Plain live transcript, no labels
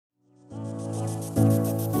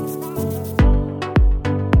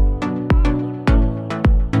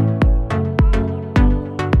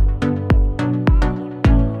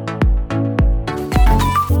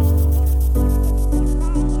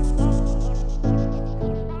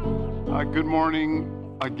Good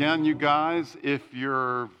morning again, you guys. If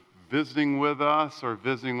you're visiting with us or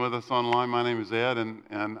visiting with us online, my name is Ed, and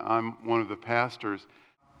I'm one of the pastors.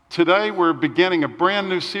 Today, we're beginning a brand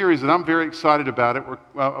new series that I'm very excited about.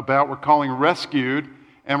 We're calling Rescued,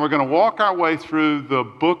 and we're going to walk our way through the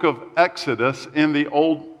book of Exodus in the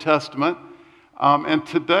Old Testament. And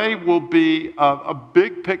today will be a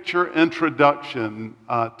big picture introduction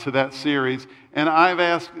to that series. And I've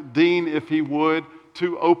asked Dean if he would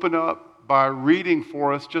to open up by reading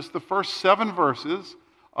for us just the first 7 verses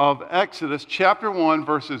of Exodus, chapter 1,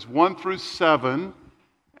 verses 1 through 7.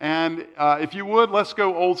 And if you would, let's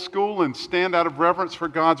go old school and stand out of reverence for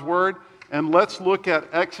God's word. And let's look at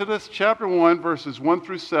Exodus, chapter 1, verses 1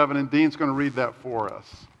 through 7. And Dean's going to read that for us.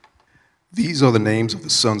 These are the names of the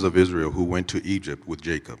sons of Israel who went to Egypt with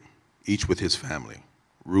Jacob, each with his family: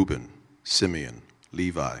 Reuben, Simeon,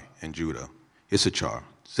 Levi, and Judah, Issachar,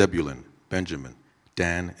 Zebulun, Benjamin,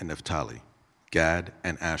 Dan and Naphtali, Gad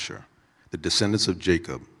and Asher. The descendants of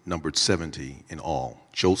Jacob numbered 70 in all.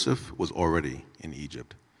 Joseph was already in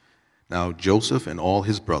Egypt. Now Joseph and all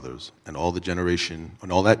his brothers and all that generation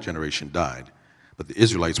died, but the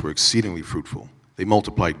Israelites were exceedingly fruitful. They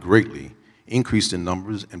multiplied greatly, increased in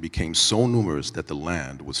numbers, and became so numerous that the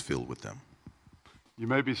land was filled with them. You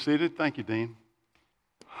may be seated. Thank you, Dean.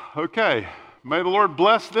 Okay, may the Lord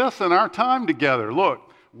bless this and our time together. Look,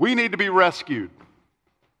 we need to be rescued.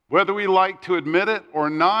 Whether we like to admit it or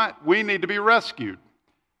not, we need to be rescued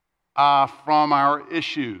from our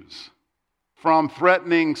issues, from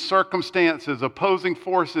threatening circumstances, opposing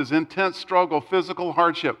forces, intense struggle, physical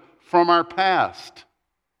hardship, from our past,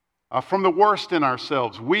 from the worst in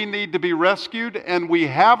ourselves. We need to be rescued, and we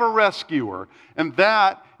have a rescuer, and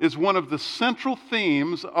that is one of the central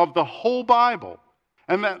themes of the whole Bible.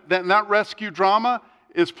 And that rescue drama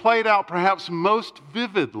is played out perhaps most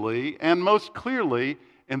vividly and most clearly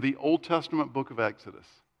in the Old Testament book of Exodus.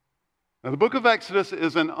 Now, the book of Exodus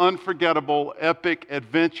is an unforgettable, epic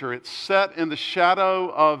adventure. It's set in the shadow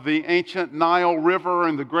of the ancient Nile River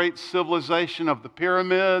and the great civilization of the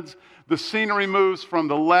pyramids. The scenery moves from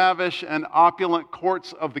the lavish and opulent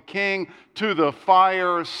courts of the king to the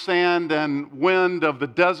fire, sand, and wind of the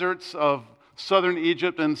deserts of southern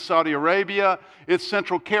Egypt and Saudi Arabia. Its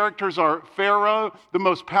central characters are Pharaoh, the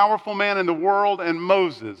most powerful man in the world, and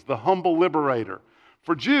Moses, the humble liberator.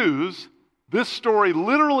 For Jews, this story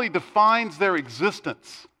literally defines their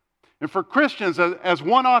existence. And for Christians, as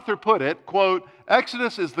one author put it, quote,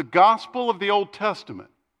 Exodus is the gospel of the Old Testament,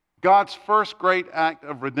 God's first great act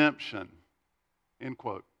of redemption, end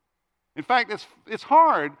quote. In fact, it's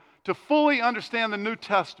hard to fully understand the New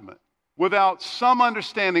Testament without some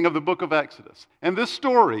understanding of the book of Exodus. And this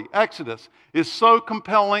story, Exodus, is so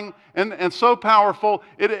compelling and so powerful,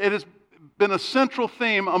 it has been a central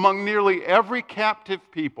theme among nearly every captive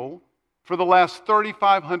people for the last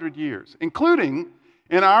 3,500 years, including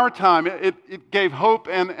in our time. It gave hope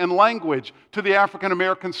and language to the African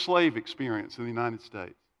American slave experience in the United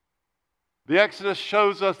States. The Exodus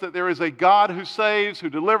shows us that there is a God who saves, who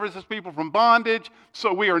delivers his people from bondage,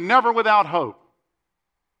 so we are never without hope.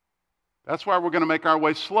 That's why we're going to make our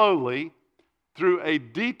way slowly through a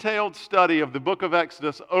detailed study of the book of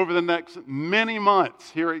Exodus over the next many months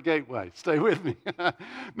here at Gateway. Stay with me.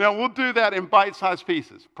 Now, we'll do that in bite-sized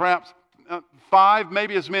pieces, perhaps 5,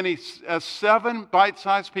 maybe as many as 7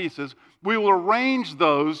 bite-sized pieces. We will arrange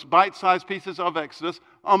those bite-sized pieces of Exodus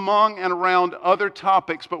among and around other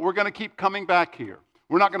topics, but we're going to keep coming back here.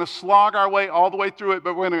 We're not going to slog our way all the way through it,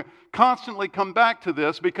 but we're going to constantly come back to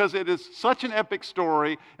this because it is such an epic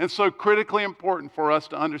story and so critically important for us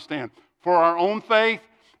to understand, for our own faith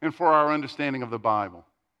and for our understanding of the Bible.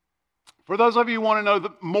 For those of you who want to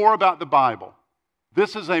know more about the Bible,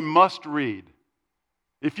 this is a must-read.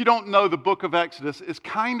 If you don't know the book of Exodus, it's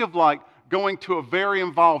kind of like going to a very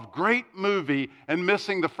involved, great movie and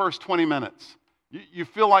missing the first 20 minutes. You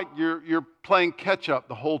feel like you're playing catch-up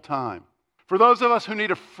the whole time. For those of us who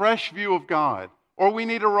need a fresh view of God, or we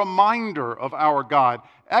need a reminder of our God,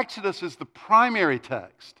 Exodus is the primary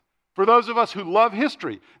text. For those of us who love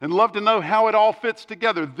history and love to know how it all fits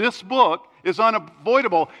together, this book is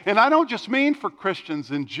unavoidable. And I don't just mean for Christians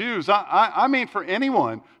and Jews. I mean for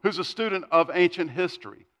anyone who's a student of ancient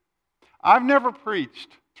history. I've never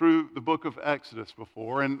preached through the book of Exodus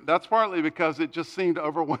before, and that's partly because it just seemed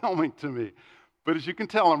overwhelming to me. But as you can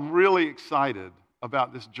tell, I'm really excited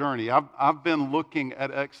about this journey. I've been looking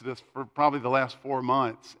at Exodus for probably the last 4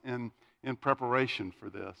 months in preparation for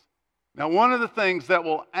this. Now, one of the things that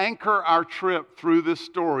will anchor our trip through this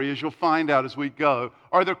story, as you'll find out as we go,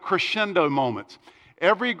 are the crescendo moments.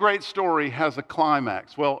 Every great story has a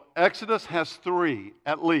climax. Well, Exodus has 3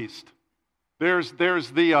 at least. There's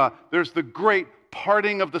the great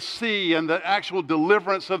parting of the sea and the actual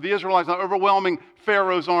deliverance of the Israelites, and overwhelming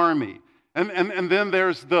Pharaoh's army. And then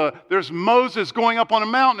there's Moses going up on a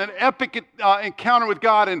mountain, an epic encounter with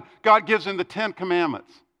God, and God gives him the 10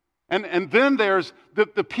 Commandments. And then there's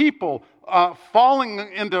the people falling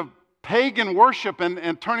into pagan worship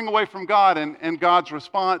and turning away from God and God's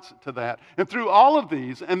response to that. And through all of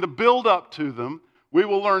these and the build up to them, we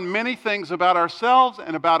will learn many things about ourselves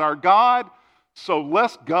and about our God. So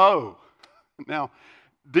let's go. Now,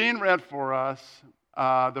 Dean read for us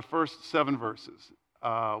the first 7 verses,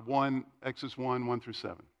 Exodus 1 through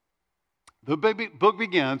 7. The book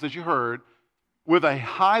begins, as you heard, with a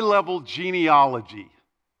high-level genealogy.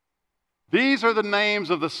 These are the names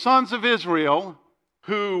of the sons of Israel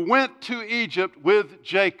who went to Egypt with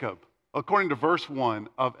Jacob, according to verse 1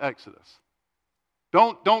 of Exodus.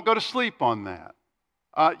 Don't go to sleep on that.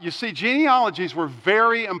 You see, genealogies were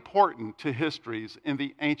very important to histories in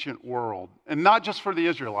the ancient world, and not just for the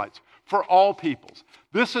Israelites, for all peoples.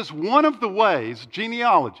 This is one of the ways,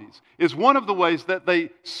 genealogies, is one of the ways that they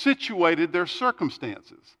situated their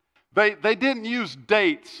circumstances. They didn't use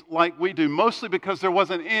dates like we do, mostly because there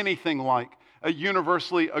wasn't anything like a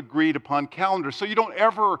universally agreed upon calendar. So you don't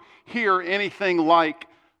ever hear anything like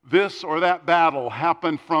this or that battle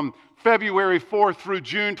happened from February 4th through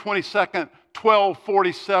June 22nd,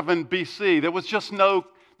 1247 BC. There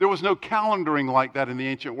was no calendaring like that in the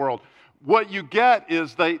ancient world. What you get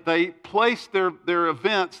is they placed their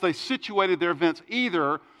events, they situated their events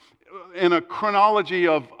either in a chronology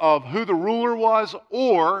of who the ruler was,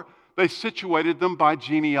 or they situated them by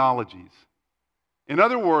genealogies. In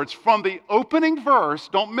other words, from the opening verse,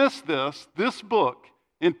 don't miss this book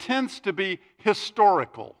intends to be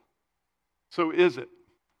historical. So is it?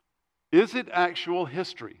 Is it actual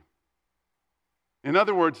history? In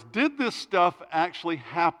other words, did this stuff actually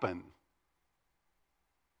happen?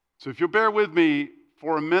 So if you'll bear with me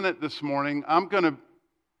for a minute this morning, I'm going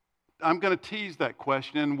to tease that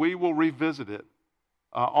question, and we will revisit it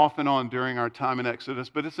off and on during our time in Exodus.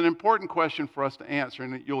 But it's an important question for us to answer,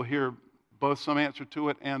 and you'll hear both some answer to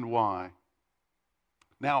it and why.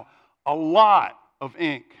 Now, a lot of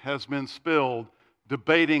ink has been spilled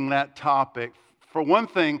debating that topic. For one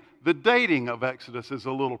thing, the dating of Exodus is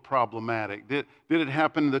a little problematic. Did it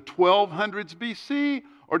happen in the 1200s BC,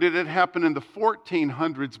 or did it happen in the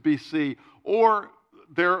 1400s BC? Or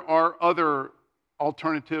there are other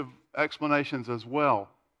alternative explanations as well.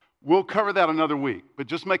 We'll cover that another week, but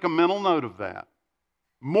just make a mental note of that.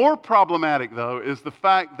 More problematic, though, is the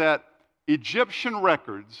fact that Egyptian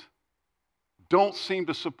records don't seem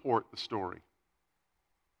to support the story.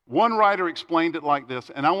 One writer explained it like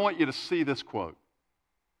this, and I want you to see this quote.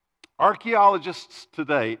 Archaeologists to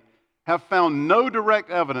date have found no direct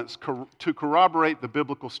evidence to corroborate the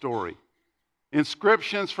biblical story.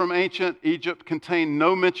 Inscriptions from ancient Egypt contain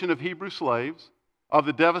no mention of Hebrew slaves, of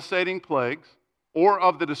the devastating plagues, or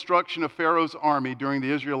of the destruction of Pharaoh's army during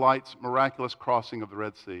the Israelites' miraculous crossing of the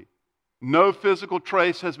Red Sea. No physical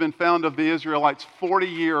trace has been found of the Israelites'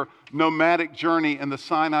 40-year nomadic journey in the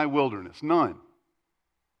Sinai wilderness. None.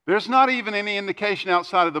 There's not even any indication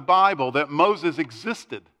outside of the Bible that Moses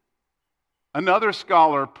existed. Another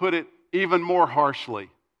scholar put it even more harshly.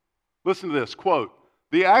 Listen to this, quote,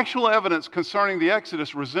 "The actual evidence concerning the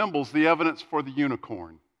Exodus resembles the evidence for the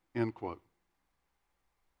unicorn," end quote.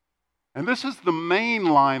 And this is the main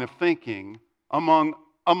line of thinking among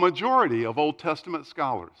a majority of Old Testament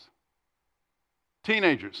scholars.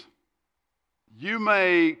 Teenagers, you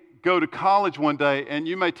may go to college one day and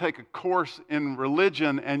you may take a course in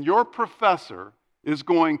religion, and your professor is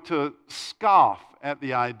going to scoff at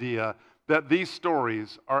the idea that these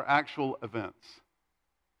stories are actual events.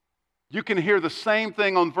 You can hear the same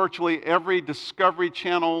thing on virtually every Discovery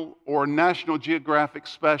Channel or National Geographic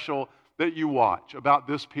special that you watch about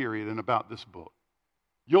this period and about this book.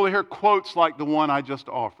 You'll hear quotes like the one I just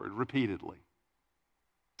offered repeatedly.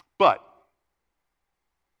 But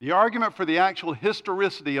the argument for the actual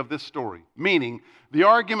historicity of this story, meaning the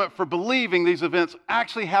argument for believing these events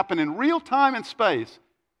actually happen in real time and space,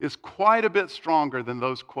 is quite a bit stronger than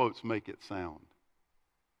those quotes make it sound.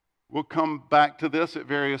 We'll come back to this at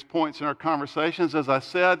various points in our conversations, as I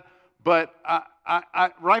said, but I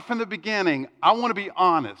right from the beginning, I want to be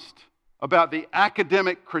honest about the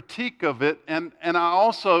academic critique of it, and I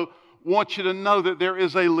also want you to know that there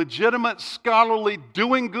is a legitimate scholarly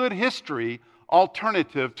doing good history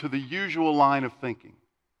alternative to the usual line of thinking.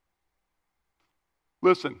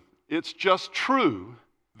 Listen, it's just true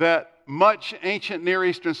that much ancient Near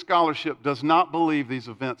Eastern scholarship does not believe these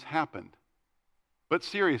events happened. But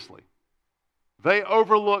seriously, They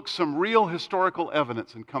overlook some real historical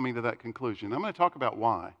evidence in coming to that conclusion. I'm going to talk about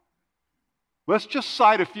why. Let's just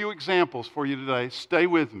cite a few examples for you today. Stay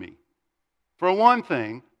with me. For one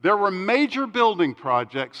thing, there were major building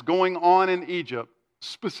projects going on in Egypt,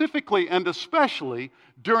 specifically and especially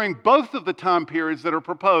during both of the time periods that are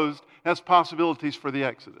proposed as possibilities for the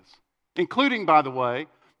Exodus, including, by the way,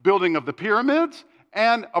 building of the pyramids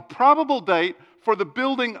and a probable date for the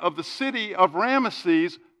building of the city of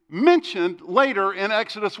Ramesses, mentioned later in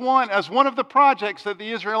Exodus 1 as one of the projects that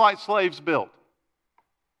the Israelite slaves built.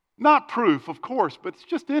 Not proof, of course, but it's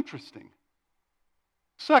just interesting.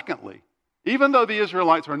 Secondly, even though the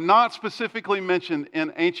Israelites are not specifically mentioned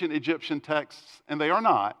in ancient Egyptian texts, and they are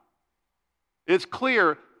not, it's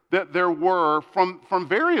clear that there were, from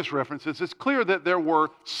various references, it's clear that there were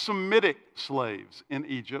Semitic slaves in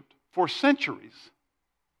Egypt for centuries.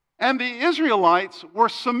 And the Israelites were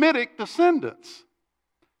Semitic descendants.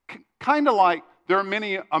 Kind of like there are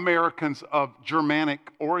many Americans of Germanic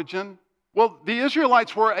origin. Well, the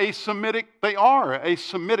Israelites were they are a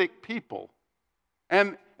Semitic people.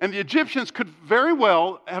 And the Egyptians could very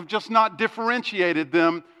well have just not differentiated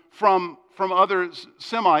them from other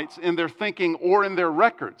Semites in their thinking or in their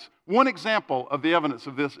records. One example of the evidence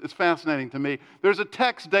of this is fascinating to me. There's a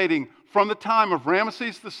text dating from the time of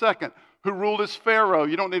Ramesses II, who ruled as Pharaoh.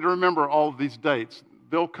 You don't need to remember all of these dates.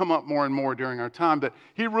 They'll come up more and more during our time. But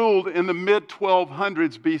he ruled in the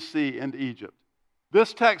mid-1200s BC in Egypt.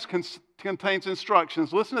 This text contains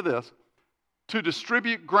instructions, listen to this, to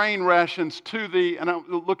distribute grain rations to the, and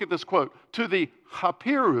look at this quote, to the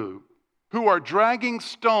Hapiru, who are dragging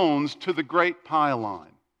stones to the great pylon.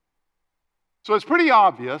 So it's pretty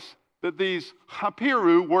obvious that these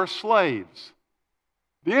Hapiru were slaves.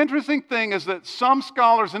 The interesting thing is that some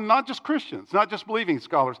scholars, and not just Christians, not just believing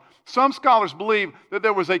scholars, some scholars believe that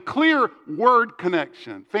there was a clear word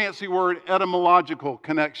connection, fancy word etymological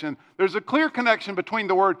connection. There's a clear connection between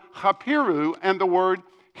the word Hapiru and the word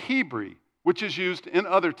Hebrew, which is used in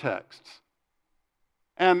other texts.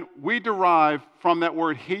 And we derive from that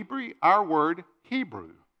word Hebrew our word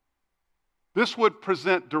Hebrew. This would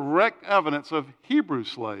present direct evidence of Hebrew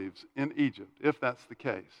slaves in Egypt, if that's the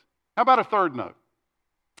case. How about a third note?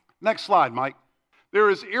 Next slide, Mike. There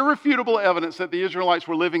is irrefutable evidence that the Israelites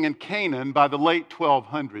were living in Canaan by the late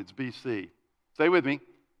 1200s BC. Stay with me.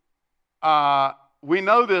 We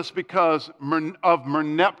know this because of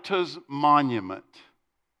Merneptah's monument.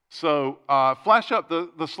 So flash up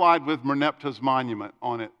the slide with Merneptah's monument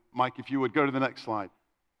on it, Mike, if you would. Go to the next slide.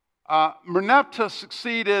 Merneptah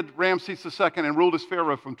succeeded Ramses II and ruled as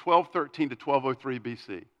Pharaoh from 1213 to 1203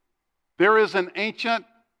 BC. There is an ancient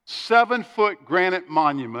 7-foot granite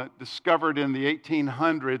monument discovered in the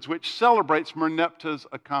 1800s, which celebrates Merneptah's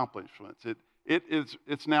accomplishments.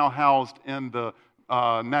 It's now housed in the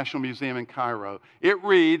National Museum in Cairo. It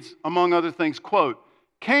reads, among other things, quote,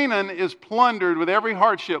 Canaan is plundered with every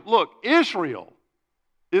hardship. Look, Israel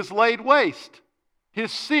is laid waste.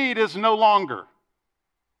 His seed is no longer.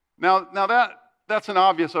 Now that's an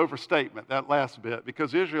obvious overstatement, that last bit,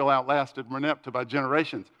 because Israel outlasted Merneptah by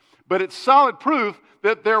generations. But it's solid proof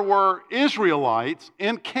that there were Israelites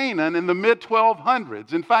in Canaan in the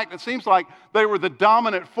mid-1200s. In fact, it seems like they were the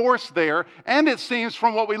dominant force there. And it seems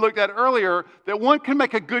from what we looked at earlier that one can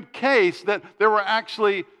make a good case that there were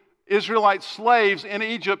actually Israelite slaves in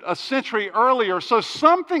Egypt a century earlier. So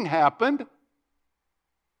something happened.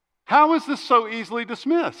 How is this so easily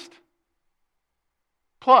dismissed?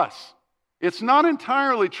 Plus, it's not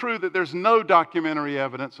entirely true that there's no documentary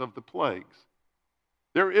evidence of the plagues.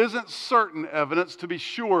 There isn't certain evidence, to be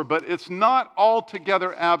sure, but it's not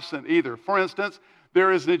altogether absent either. For instance,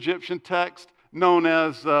 there is an Egyptian text known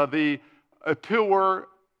as the Apilwer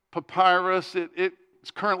Papyrus.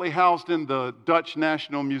 It's currently housed in the Dutch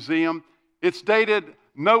National Museum. It's dated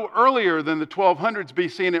no earlier than the 1200s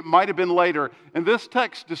BC, and it might have been later. And this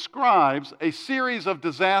text describes a series of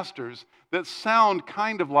disasters that sound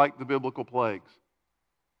kind of like the biblical plagues.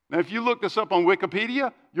 Now, if you look this up on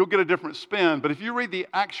Wikipedia, you'll get a different spin. But if you read the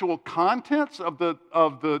actual contents of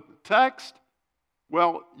the text,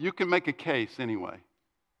 well, you can make a case anyway.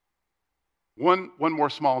 One more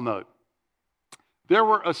small note. There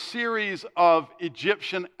were a series of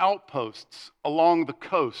Egyptian outposts along the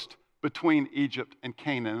coast between Egypt and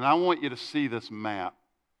Canaan. And I want you to see this map.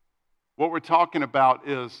 What we're talking about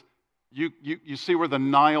is, you see where the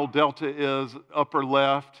Nile Delta is, upper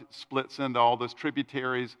left, splits into all those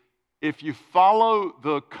tributaries. If you follow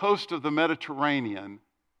the coast of the Mediterranean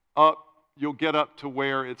up, you'll get up to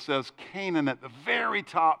where it says Canaan at the very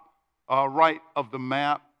top right of the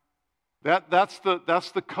map. That's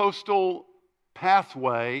the coastal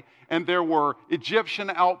pathway, and there were Egyptian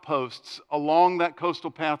outposts along that coastal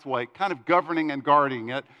pathway, kind of governing and guarding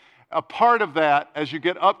it. A part of that, as you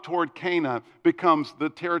get up toward Canaan, becomes the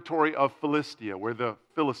territory of Philistia, where the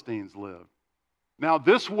Philistines lived. Now,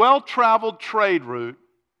 this well-traveled trade route,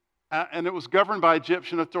 and it was governed by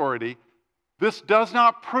Egyptian authority, this does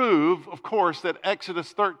not prove, of course, that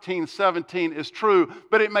Exodus 13:17 is true,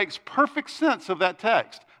 but it makes perfect sense of that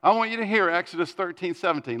text. I want you to hear Exodus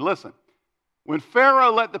 13:17. Listen. When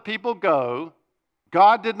Pharaoh let the people go,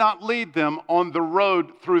 God did not lead them on the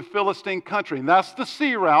road through Philistine country. And that's the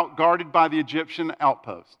sea route guarded by the Egyptian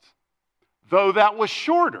outposts. Though that was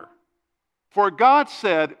shorter. For God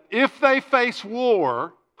said, if they face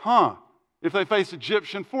war, if they face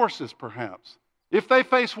Egyptian forces perhaps, if they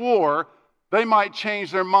face war, they might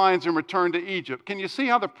change their minds and return to Egypt. Can you see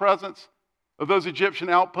how the presence of those Egyptian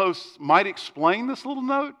outposts might explain this little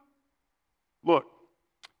note? Look,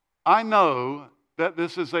 I know that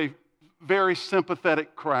this is a very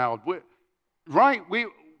sympathetic crowd, right?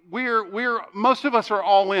 We're most of us are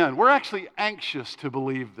all in. We're actually anxious to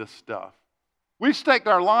believe this stuff. We've staked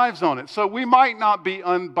our lives on it, so we might not be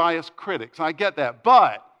unbiased critics. I get that,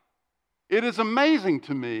 but it is amazing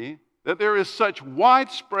to me that there is such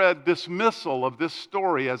widespread dismissal of this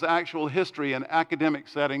story as actual history in academic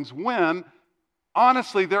settings when,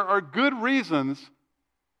 honestly, there are good reasons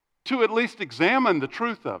to at least examine the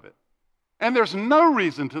truth of it. And there's no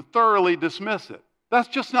reason to thoroughly dismiss it. That's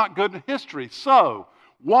just not good history. So,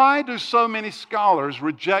 why do so many scholars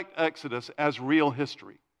reject Exodus as real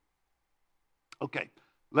history? Okay,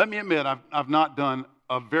 let me admit I've not done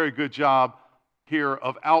a very good job here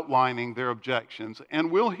of outlining their objections,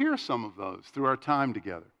 and we'll hear some of those through our time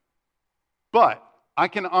together. But I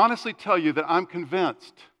can honestly tell you that I'm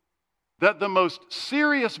convinced that the most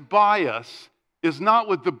serious bias is not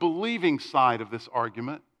with the believing side of this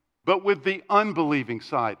argument, but with the unbelieving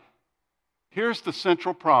side. Here's the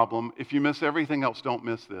central problem. If you miss everything else, don't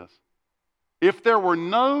miss this. If there were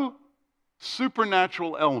no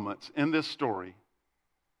supernatural elements in this story,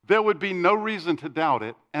 there would be no reason to doubt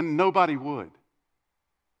it, and nobody would.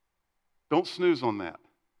 Don't snooze on that.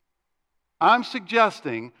 I'm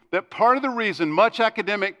suggesting that part of the reason much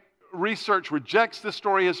academic research rejects this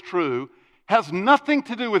story as true has nothing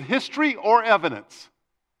to do with history or evidence.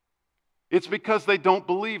 It's because they don't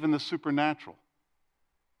believe in the supernatural.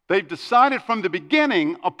 They've decided from the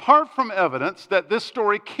beginning, apart from evidence, that this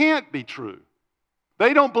story can't be true.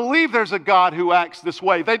 They don't believe there's a God who acts this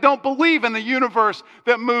way. They don't believe in a universe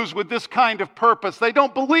that moves with this kind of purpose. They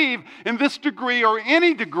don't believe in this degree or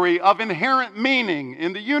any degree of inherent meaning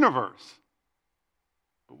in the universe.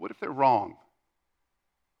 But what if they're wrong?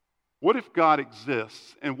 What if God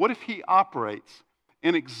exists? And what if He operates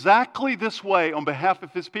in exactly this way on behalf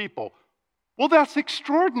of His people? Well, that's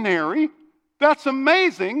extraordinary. That's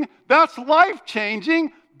amazing. That's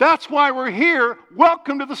life-changing. That's why we're here.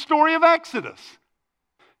 Welcome to the story of Exodus.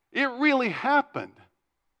 It really happened.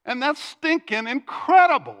 And that's stinking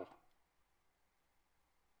incredible.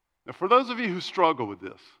 Now, for those of you who struggle with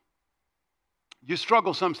this, you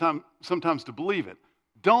struggle sometimes to believe it.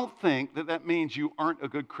 Don't think that that means you aren't a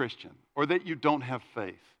good Christian or that you don't have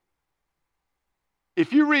faith.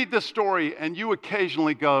 If you read this story and you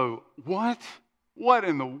occasionally go, what? What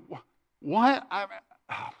in the... What? I've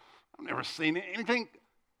never seen anything.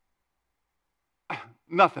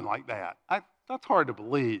 Nothing like that. That's hard to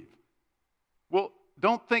believe. Well,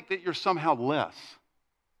 don't think that you're somehow less.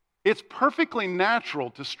 It's perfectly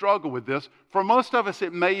natural to struggle with this. For most of us,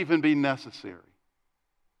 it may even be necessary.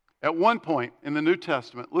 At one point in the New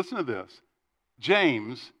Testament, listen to this.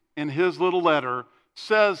 James, in his little letter,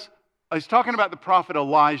 says, he's talking about the prophet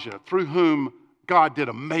Elijah, through whom God did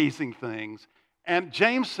amazing things. And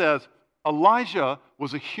James says, Elijah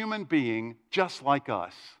was a human being just like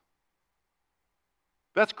us.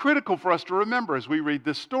 That's critical for us to remember as we read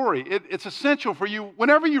this story. It's essential for you,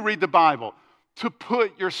 whenever you read the Bible, to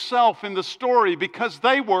put yourself in the story because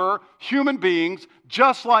they were human beings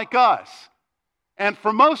just like us. And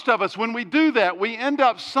for most of us, when we do that, we end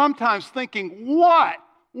up sometimes thinking, what?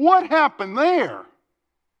 What happened there?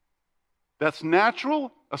 That's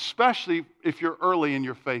natural, especially if you're early in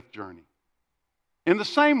your faith journey. In the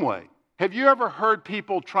same way, have you ever heard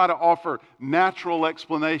people try to offer natural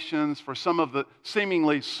explanations for some of the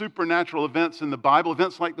seemingly supernatural events in the Bible,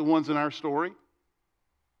 events like the ones in our story?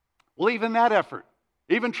 Well, even that effort,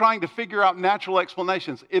 even trying to figure out natural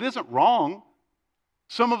explanations, it isn't wrong.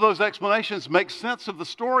 Some of those explanations make sense of the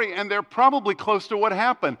story, and they're probably close to what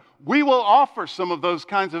happened. We will offer some of those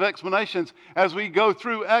kinds of explanations as we go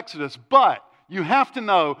through Exodus, but you have to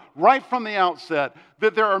know right from the outset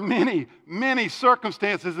that there are many, many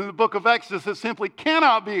circumstances in the book of Exodus that simply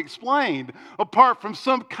cannot be explained apart from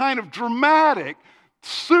some kind of dramatic,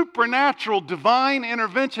 supernatural, divine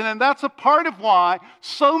intervention. And that's a part of why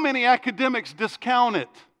so many academics discount it.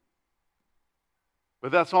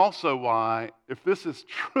 But that's also why, if this is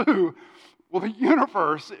true, well, the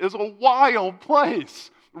universe is a wild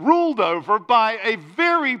place, ruled over by a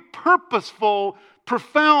very purposeful,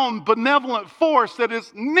 profound, benevolent force that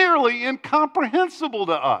is nearly incomprehensible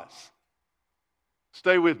to us.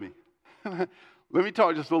 Stay with me. Let me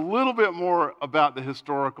talk just a little bit more about the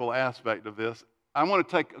historical aspect of this. I want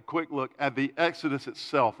to take a quick look at the Exodus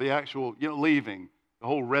itself, the actual, leaving, the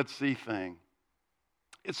whole Red Sea thing.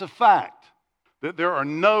 It's a fact that there are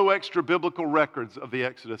no extra biblical records of the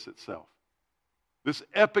Exodus itself. This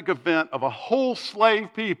epic event of a whole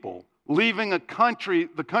slave people leaving the country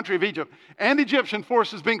of Egypt and Egyptian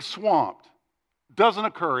forces being swamped doesn't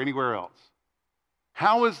occur anywhere else.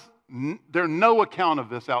 How is there no account of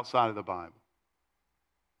this outside of the Bible?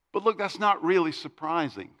 But look, that's not really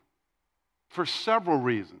surprising for several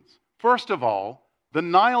reasons. First of all, the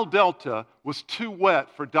Nile Delta was too wet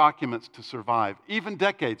for documents to survive, even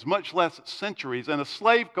decades, much less centuries, and a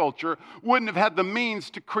slave culture wouldn't have had the means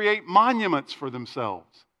to create monuments for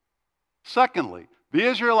themselves. Secondly, the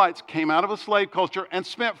Israelites came out of a slave culture and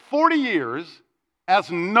spent 40 years as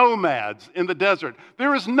nomads in the desert.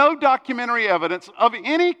 There is no documentary evidence of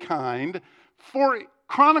any kind for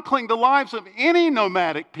chronicling the lives of any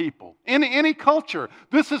nomadic people in any culture.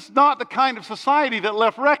 This is not the kind of society that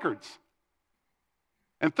left records.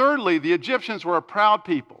 And thirdly, the Egyptians were a proud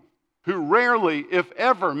people who rarely, if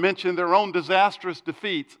ever, mentioned their own disastrous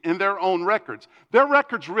defeats in their own records. Their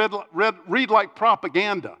records read like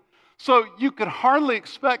propaganda. So you could hardly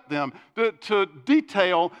expect them to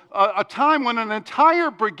detail a time when an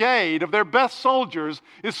entire brigade of their best soldiers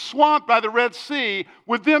is swamped by the Red Sea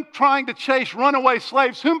with them trying to chase runaway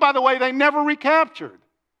slaves, whom, by the way, they never recaptured.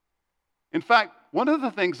 In fact, one of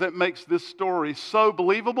the things that makes this story so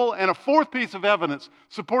believable, and a fourth piece of evidence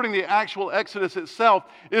supporting the actual Exodus itself,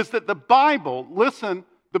 is that the Bible, listen,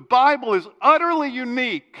 the Bible is utterly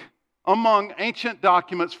unique among ancient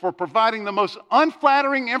documents for providing the most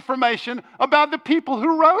unflattering information about the people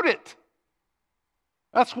who wrote it.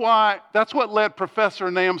 That's what led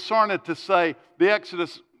Professor Nahum Sarna to say, the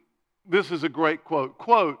Exodus, this is a great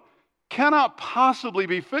quote, cannot possibly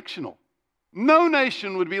be fictional. No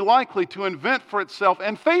nation would be likely to invent for itself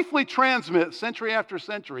and faithfully transmit century after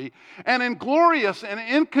century an inglorious and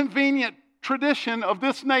inconvenient tradition of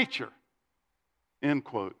this nature. End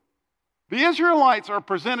quote. The Israelites are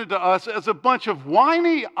presented to us as a bunch of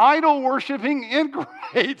whiny, idol-worshiping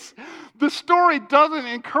ingrates. The story doesn't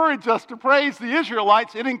encourage us to praise the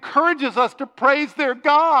Israelites. It encourages us to praise their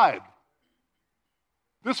God.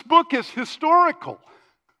 This book is historical.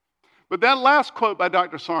 But that last quote by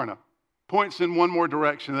Dr. Sarna points in one more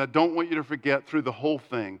direction that I don't want you to forget through the whole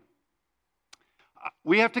thing.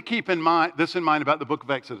 We have to keep this in mind about the book of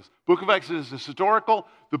Exodus. The book of Exodus is historical.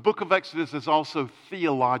 The book of Exodus is also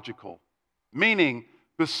theological, meaning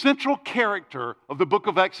the central character of the book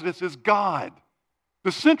of Exodus is God.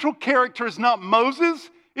 The central character is not Moses.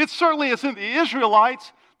 It certainly isn't the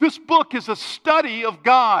Israelites. This book is a study of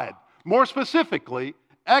God. More specifically,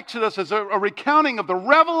 Exodus is a recounting of the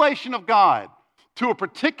revelation of God to a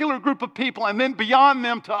particular group of people and then beyond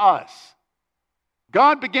them to us.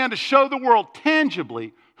 God began to show the world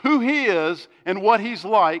tangibly who He is and what He's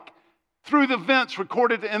like through the events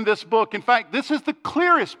recorded in this book. In fact, this is the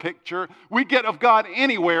clearest picture we get of God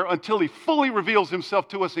anywhere until He fully reveals Himself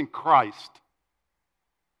to us in Christ.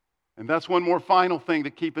 And that's one more final thing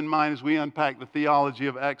to keep in mind as we unpack the theology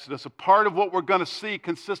of Exodus. A part of what we're going to see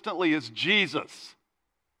consistently is Jesus.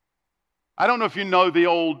 I don't know if you know the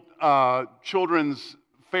old children's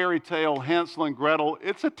fairy tale, Hansel and Gretel.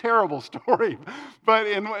 It's a terrible story. But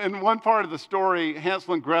in one part of the story,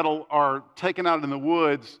 Hansel and Gretel are taken out in the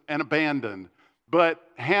woods and abandoned. But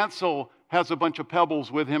Hansel has a bunch of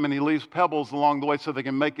pebbles with him, and he leaves pebbles along the way so they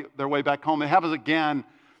can make their way back home. It happens again.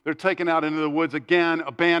 They're taken out into the woods again,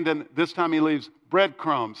 abandoned. This time he leaves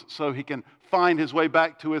breadcrumbs so he can find his way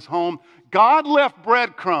back to his home. God left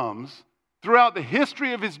breadcrumbs throughout the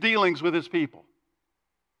history of His dealings with His people.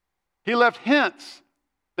 He left hints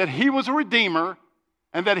that He was a redeemer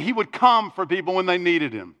and that He would come for people when they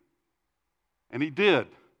needed Him. And He did,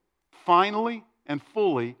 finally and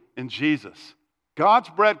fully in Jesus. God's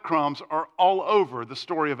breadcrumbs are all over the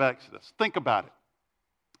story of Exodus. Think about it.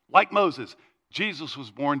 Like Moses, Jesus was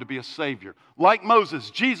born to be a Savior. Like Moses,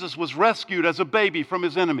 Jesus was rescued as a baby from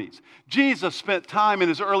his enemies. Jesus spent time in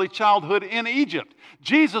his early childhood in Egypt.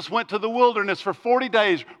 Jesus went to the wilderness for 40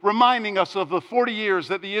 days, reminding us of the 40 years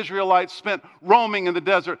that the Israelites spent roaming in the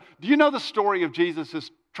desert. Do you know the story of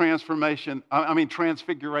Jesus' transfiguration?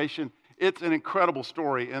 It's an incredible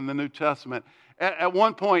story in the New Testament. At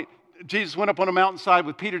one point, Jesus went up on a mountainside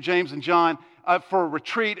with Peter, James, and John for a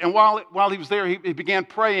retreat. And while he was there, he began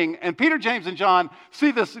praying. And Peter, James, and John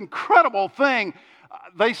see this incredible thing.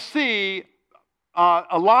 They see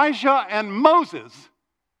Elijah and Moses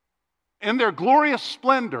in their glorious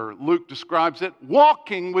splendor, Luke describes it,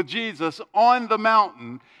 walking with Jesus on the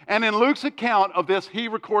mountain. And in Luke's account of this, he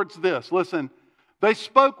records this. Listen, they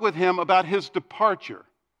spoke with him about his departure,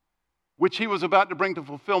 which he was about to bring to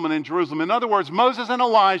fulfillment in Jerusalem. In other words, Moses and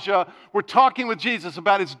Elijah were talking with Jesus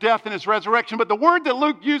about his death and his resurrection. But the word that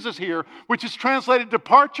Luke uses here, which is translated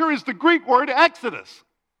departure, is the Greek word exodus.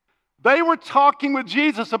 They were talking with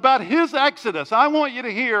Jesus about his exodus. I want you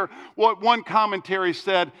to hear what one commentary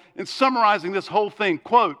said in summarizing this whole thing.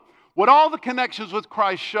 Quote, what all the connections with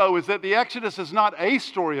Christ show is that the Exodus is not a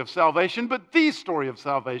story of salvation, but the story of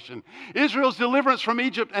salvation. Israel's deliverance from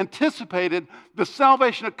Egypt anticipated the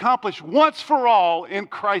salvation accomplished once for all in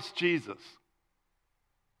Christ Jesus.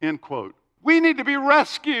 End quote. We need to be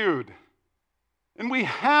rescued, and we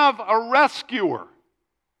have a rescuer.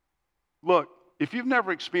 Look, if you've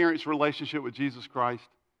never experienced a relationship with Jesus Christ,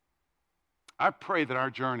 I pray that our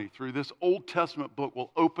journey through this Old Testament book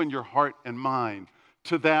will open your heart and mind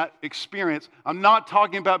to that experience. I'm not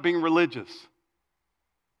talking about being religious.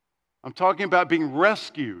 I'm talking about being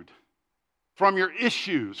rescued from your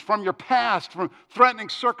issues, from your past, from threatening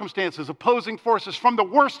circumstances, opposing forces, from the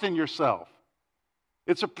worst in yourself.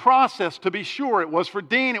 It's a process, to be sure. It was for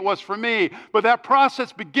Dean, it was for me. But that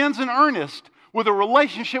process begins in earnest with a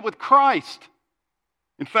relationship with Christ.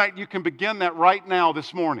 In fact, you can begin that right now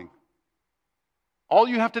this morning. All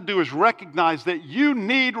you have to do is recognize that you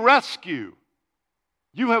need rescue.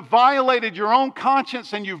 You have violated your own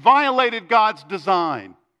conscience and you violated God's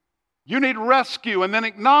design. You need rescue, and then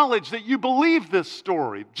acknowledge that you believe this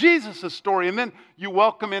story, Jesus' story, and then you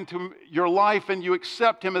welcome into your life and you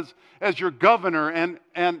accept him as your governor,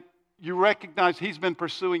 and you recognize he's been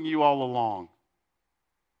pursuing you all along.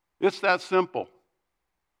 It's that simple.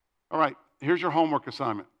 All right, here's your homework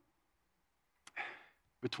assignment.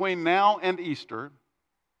 Between now and Easter,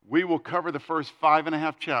 we will cover the first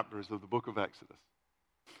 5.5 chapters of the book of Exodus.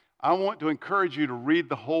 I want to encourage you to read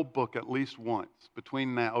the whole book at least once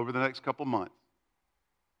between now, over the next couple months.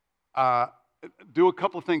 Do a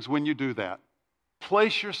couple of things when you do that.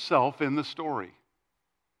 Place yourself in the story.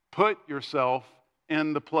 Put yourself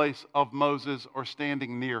in the place of Moses or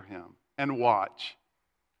standing near him and watch.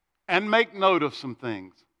 And make note of some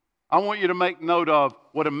things. I want you to make note of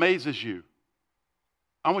what amazes you.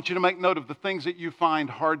 I want you to make note of the things that you find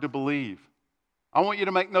hard to believe. I want you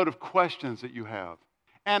to make note of questions that you have.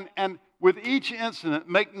 And with each incident,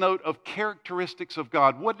 make note of characteristics of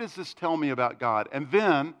God. What does this tell me about God? And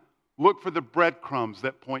then look for the breadcrumbs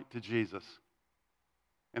that point to Jesus.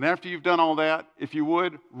 And after you've done all that, if you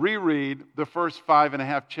would, reread the first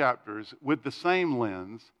 5.5 chapters with the same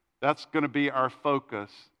lens. That's going to be our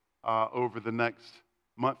focus over the next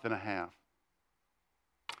month and a half.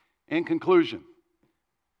 In conclusion,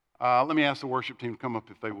 let me ask the worship team to come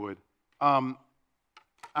up if they would.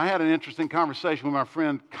 I had an interesting conversation with my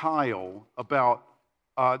friend Kyle about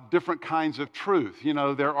different kinds of truth. You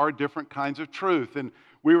know, there are different kinds of truth. And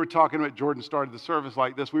we were talking about, Jordan started the service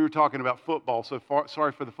like this, we were talking about football, so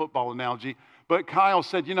sorry for the football analogy. But Kyle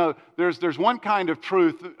said, you know, there's one kind of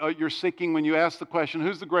truth you're seeking when you ask the question,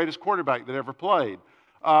 who's the greatest quarterback that ever played?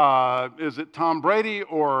 Is it Tom Brady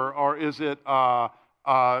or is it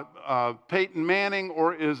Peyton Manning,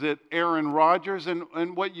 or is it Aaron Rodgers?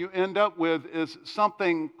 And what you end up with is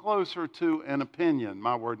something closer to an opinion.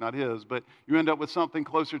 My word, not his, but you end up with something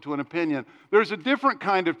closer to an opinion. There's a different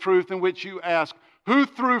kind of truth in which you ask, who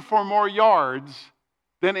threw for more yards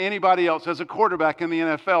than anybody else as a quarterback in the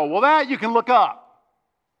NFL? Well, that you can look up.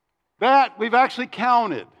 That we've actually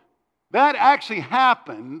counted. That actually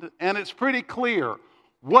happened, and it's pretty clear.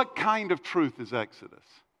 What kind of truth is Exodus?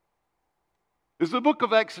 Is the book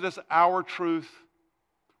of Exodus our truth,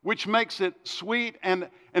 which makes it sweet and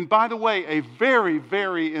by the way, a very,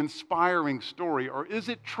 very inspiring story? Or is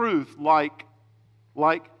it truth like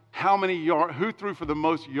how many yards, who threw for the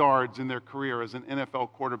most yards in their career as an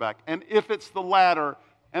NFL quarterback? And if it's the latter,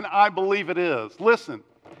 and I believe it is, listen,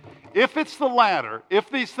 if it's the latter, if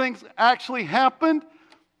these things actually happened,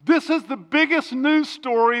 this is the biggest news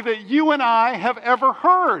story that you and I have ever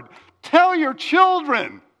heard. Tell your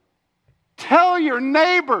children. Tell your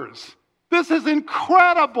neighbors, this is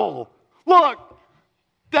incredible. Look,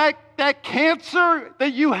 that cancer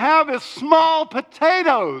that you have is small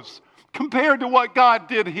potatoes compared to what God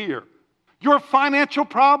did here. Your financial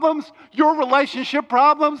problems, your relationship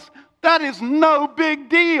problems, that is no big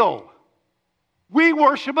deal. We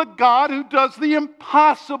worship a God who does the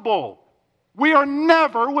impossible. We are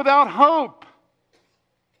never without hope.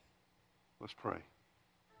 Let's pray.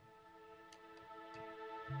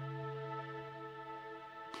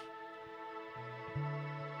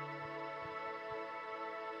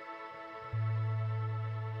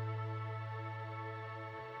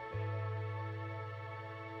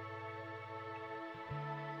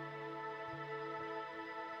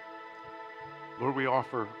 Lord, we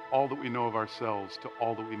offer all that we know of ourselves to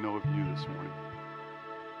all that we know of you this morning.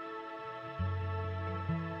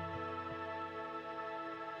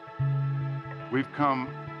 We've come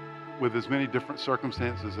with as many different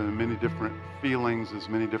circumstances and many different feelings, as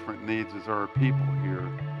many different needs as there are people here.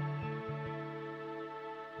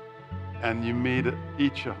 And you meet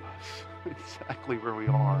each of us exactly where we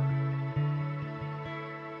are.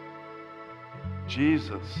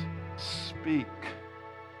 Jesus, speak.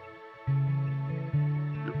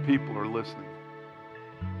 Your people are listening.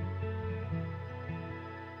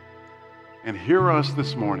 And hear us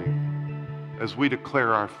this morning as we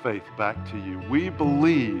declare our faith back to you. We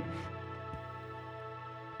believe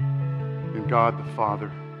in God the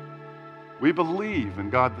Father. We believe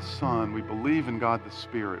in God the Son. We believe in God the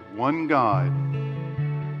Spirit. One God,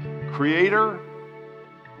 Creator,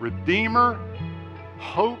 Redeemer,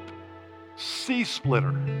 Hope, Sea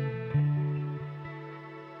Splitter.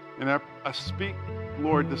 And I speak,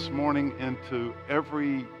 Lord, this morning into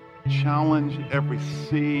every challenge, every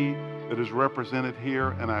sea that is represented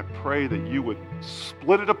here, and I pray that you would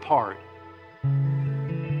split it apart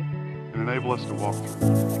and enable us to walk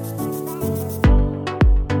through it.